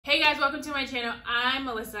Hey guys, welcome to my channel. I'm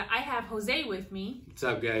Melissa. I have Jose with me. What's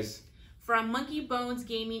up, guys? From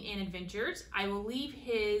monkeybonezgaming and Adventures. I will leave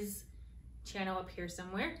his channel up here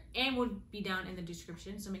somewhere and will be down in the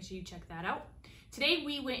description, so make sure you check that out. Today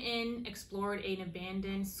we went in, explored an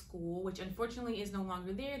abandoned school, which unfortunately is no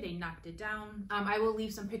longer there. They knocked it down. I will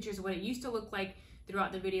leave some pictures of what it used to look like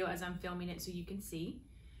throughout the video as I'm filming it so you can see.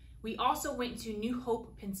 We also went to New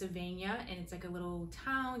Hope, Pennsylvania, and it's like a little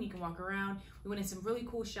town. You can walk around. We went in some really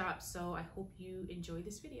cool shops, so I hope you enjoy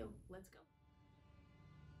this video. Let's go.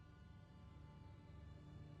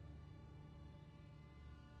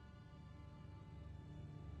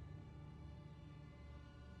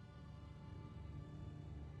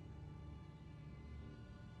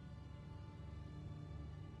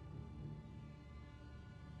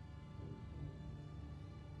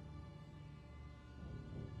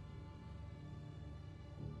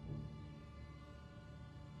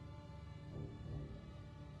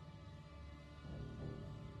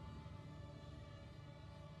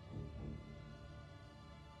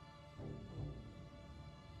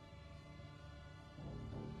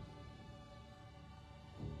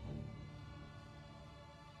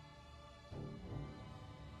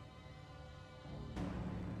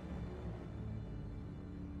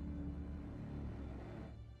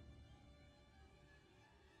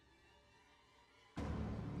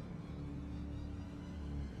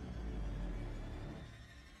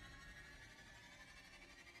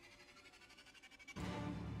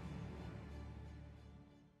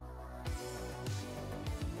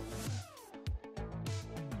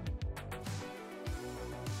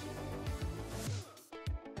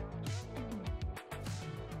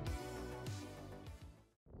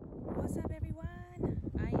 What's up, everyone?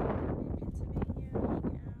 I am down in Pennsylvania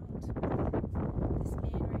hanging out with this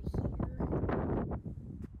man right here.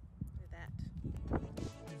 Look at that.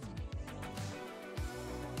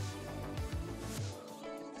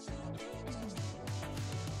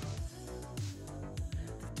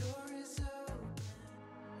 The door is open.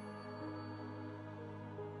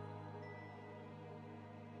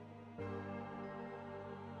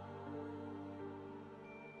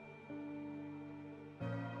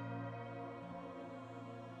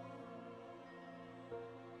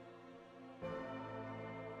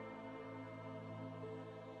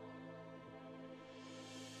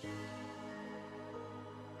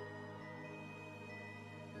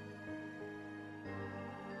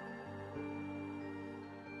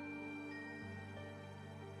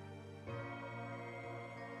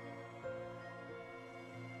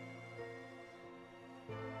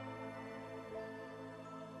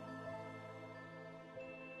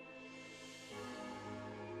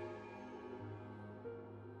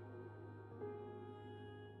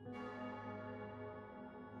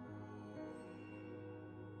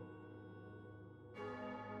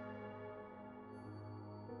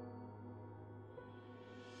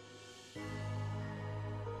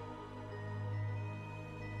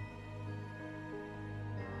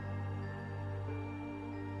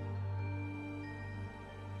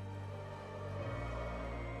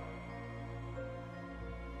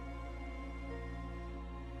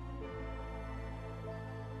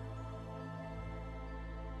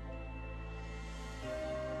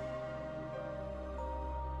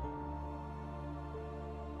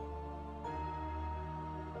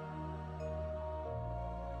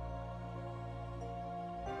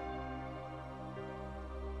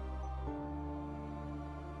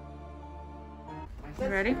 You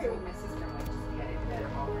ready?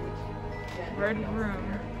 Red room.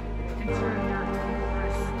 Enter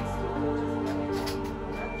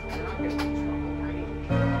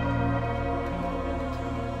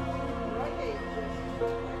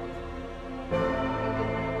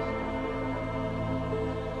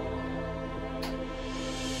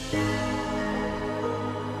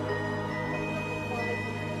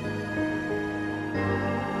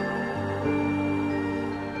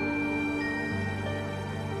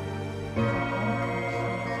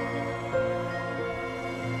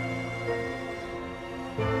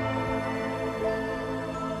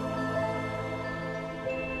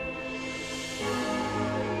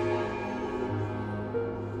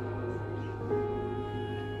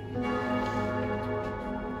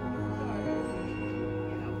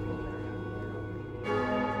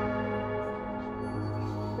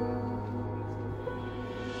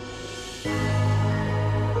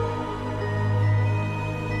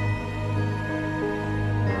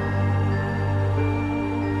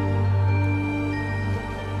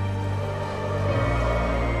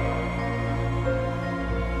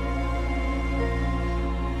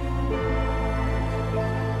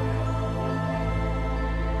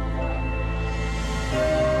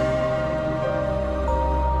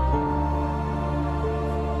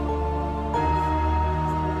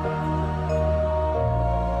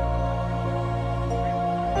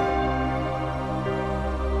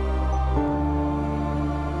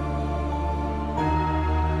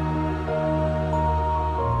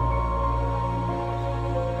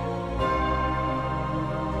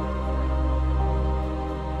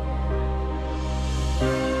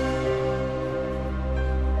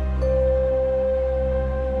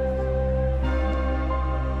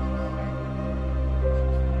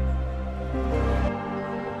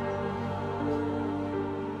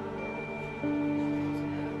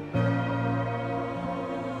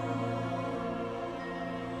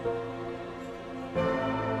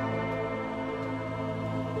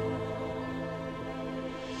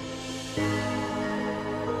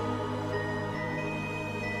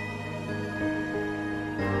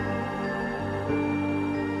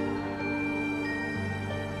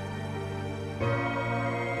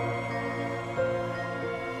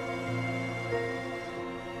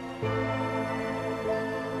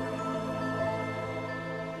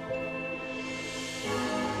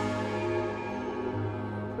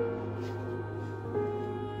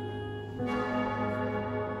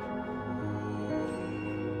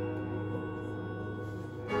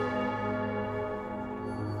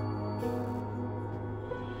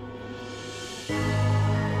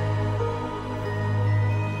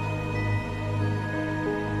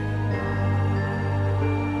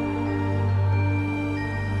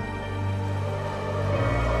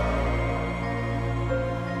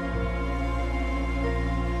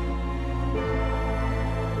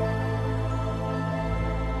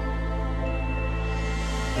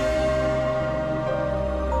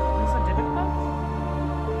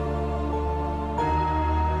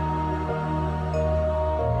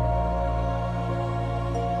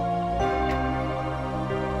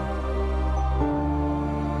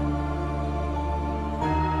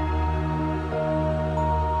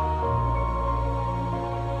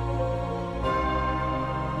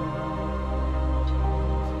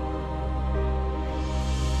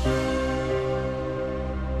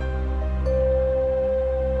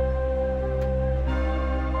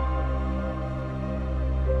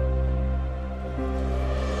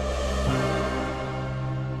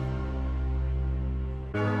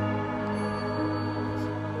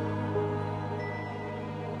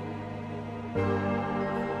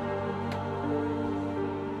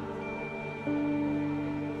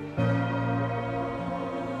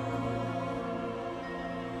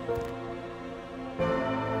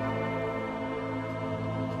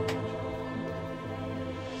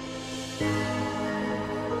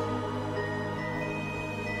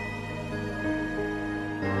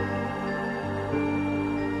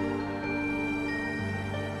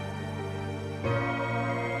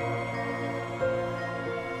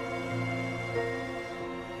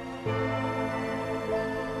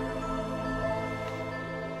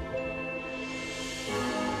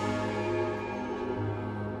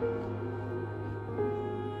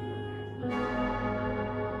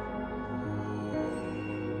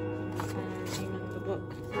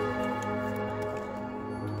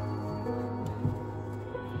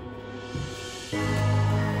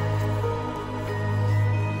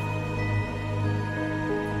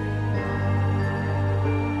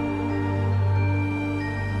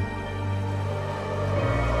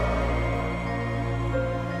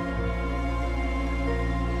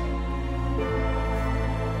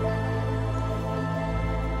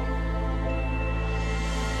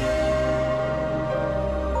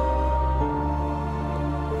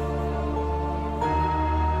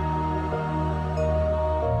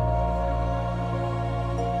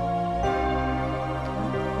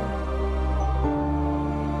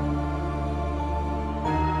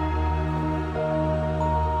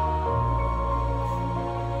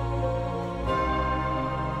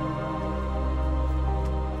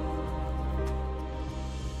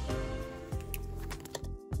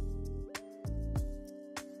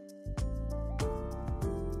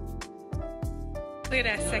Look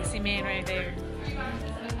at that sexy man right there.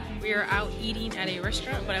 We are out eating at a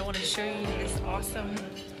restaurant, but I want to show you this awesome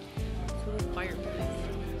cool fireplace.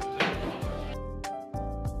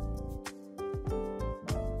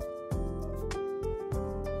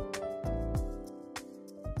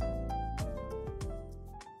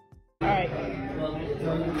 Alright,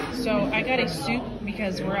 so I got a soup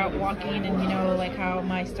because we're out walking and you know like how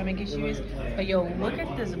my stomach issues. But yo, look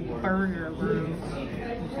at this burger, bro.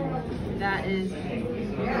 That is a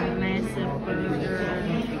massive burger.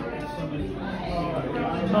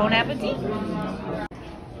 Bon appetit.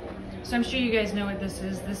 So I'm sure you guys know what this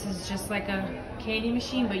is. This is just like a candy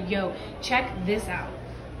machine, but yo, check this out.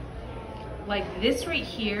 Like this right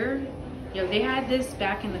here, yo, they had this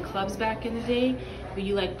back in the clubs back in the day where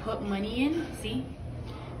you like put money in, see?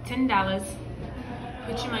 $10,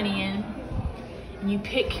 put your money in, and you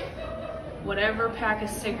pick whatever pack of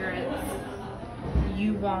cigarettes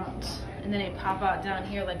you want, and then they pop out down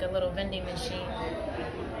here like a little vending machine.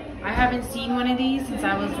 I haven't seen one of these since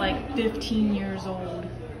I was like 15 years old.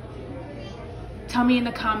 Tell me in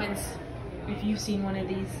the comments if you've seen one of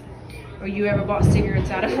these or you ever bought cigarettes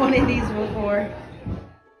out of one of these before.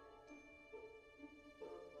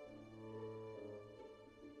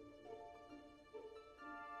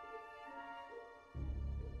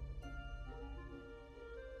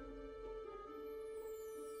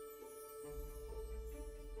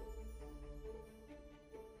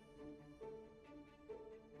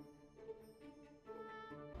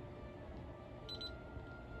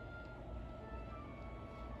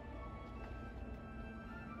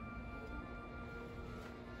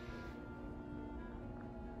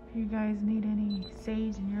 If you guys need any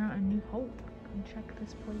sage and you're out in New Hope, come check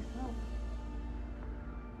this place out.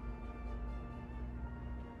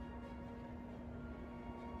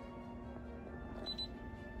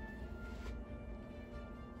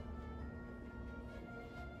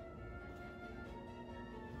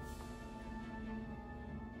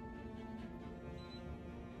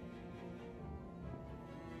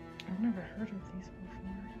 I've never heard of these before.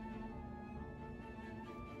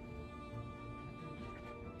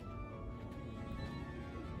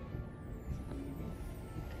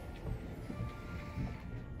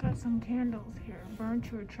 Got some candles here. Burn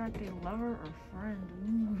to attract a lover or friend.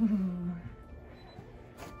 Ooh.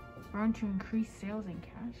 Burn to increase sales and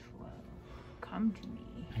cash flow. Come to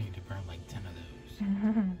me. I need to burn like 10 of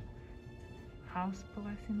those. House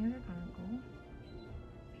blessing. These are kind of cool.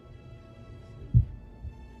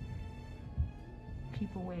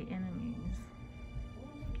 Keep away enemies.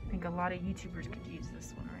 I think a lot of YouTubers could use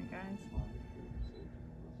this one, right, guys?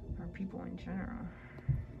 Or people in general.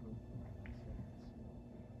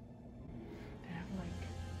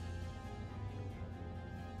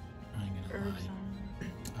 Herbs on it.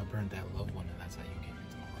 I burned that low one and that's how you get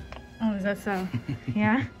into my heart. Oh, is that so?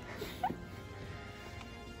 Yeah?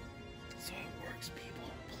 So it works, people.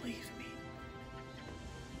 Please me.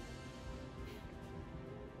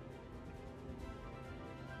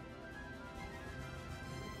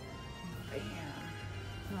 Right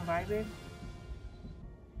wanna vibe it?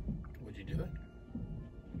 Would you do it?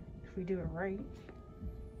 If we do it right.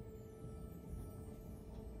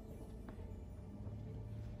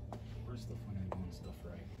 Where's the fun in doing stuff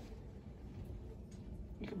right?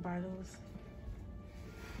 You can buy those.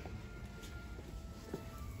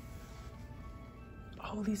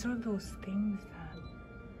 Oh, these are those things that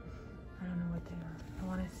I don't know what they are. I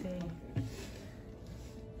want to say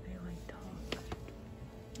they like talk.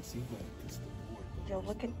 See, but it's the board. Yo,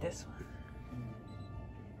 look at this one.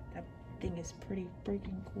 That thing is pretty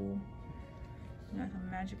freaking cool. You got some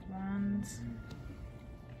magic wands.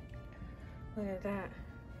 Look at that.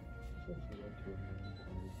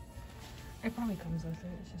 It probably comes with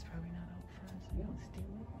it. It's just probably not out for us. We don't steal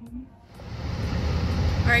it, maybe.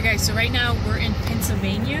 Alright guys, so right now we're in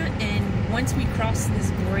Pennsylvania, and once we cross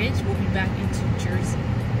this bridge, we'll be back into Jersey.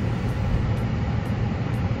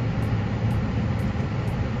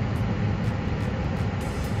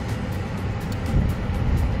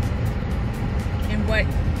 And what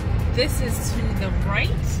this is to the right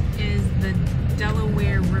is the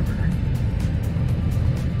Delaware River.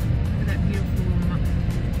 Look at that beautiful little mountain.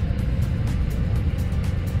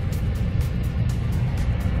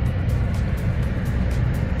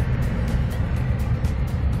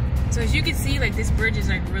 So as you can see, like this bridge is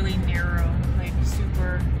like really narrow, like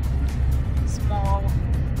super small.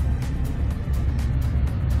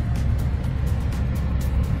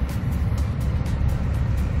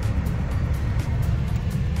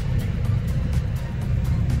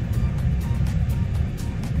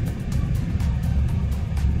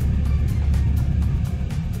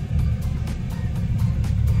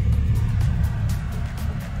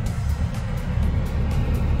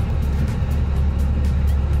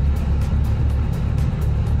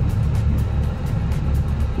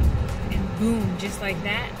 Boom, just like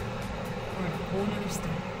that, or a whole nother state.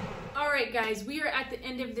 All right, guys, we are at the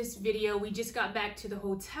end of this video. We just got back to the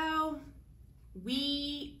hotel.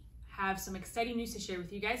 We have some exciting news to share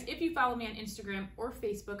with you guys. If you follow me on Instagram or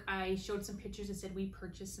Facebook, I showed some pictures that said we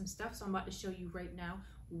purchased some stuff. So I'm about to show you right now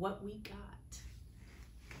what we got.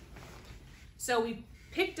 So we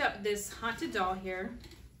picked up this haunted doll here.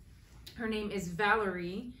 Her name is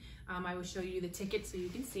Valerie. I will show you the ticket so you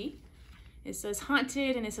can see. It says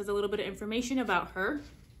haunted, and it says a little bit of information about her.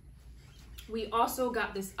 We also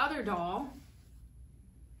got this other doll.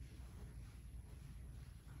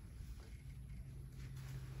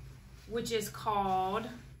 Which is called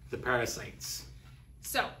The Parasites.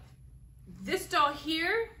 So this doll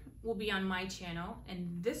here will be on my channel,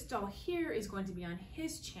 and this doll here is going to be on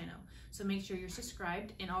his channel. So make sure you're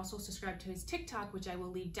subscribed, and also subscribe to his TikTok, which I will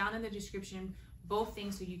leave down in the description, both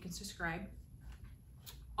things, so you can subscribe.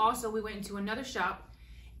 Also, we went into another shop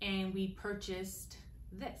and we purchased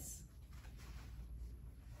this.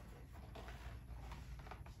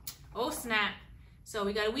 Oh snap. So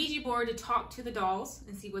we got a Ouija board to talk to the dolls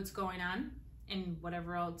and see what's going on, and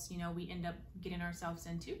whatever else, you know, we end up getting ourselves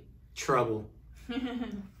into. Trouble.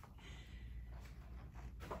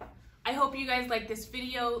 I hope you guys liked this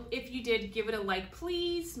video. If you did, give it a like,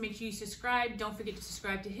 please. Make sure you subscribe. Don't forget to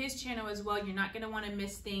subscribe to his channel as well. You're not going to want to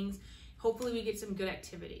miss things. Hopefully we get some good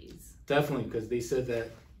activities. Definitely, because they said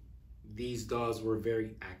that these dolls were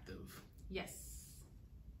very active. Yes.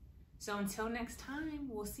 So until next time,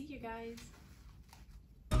 we'll see you guys.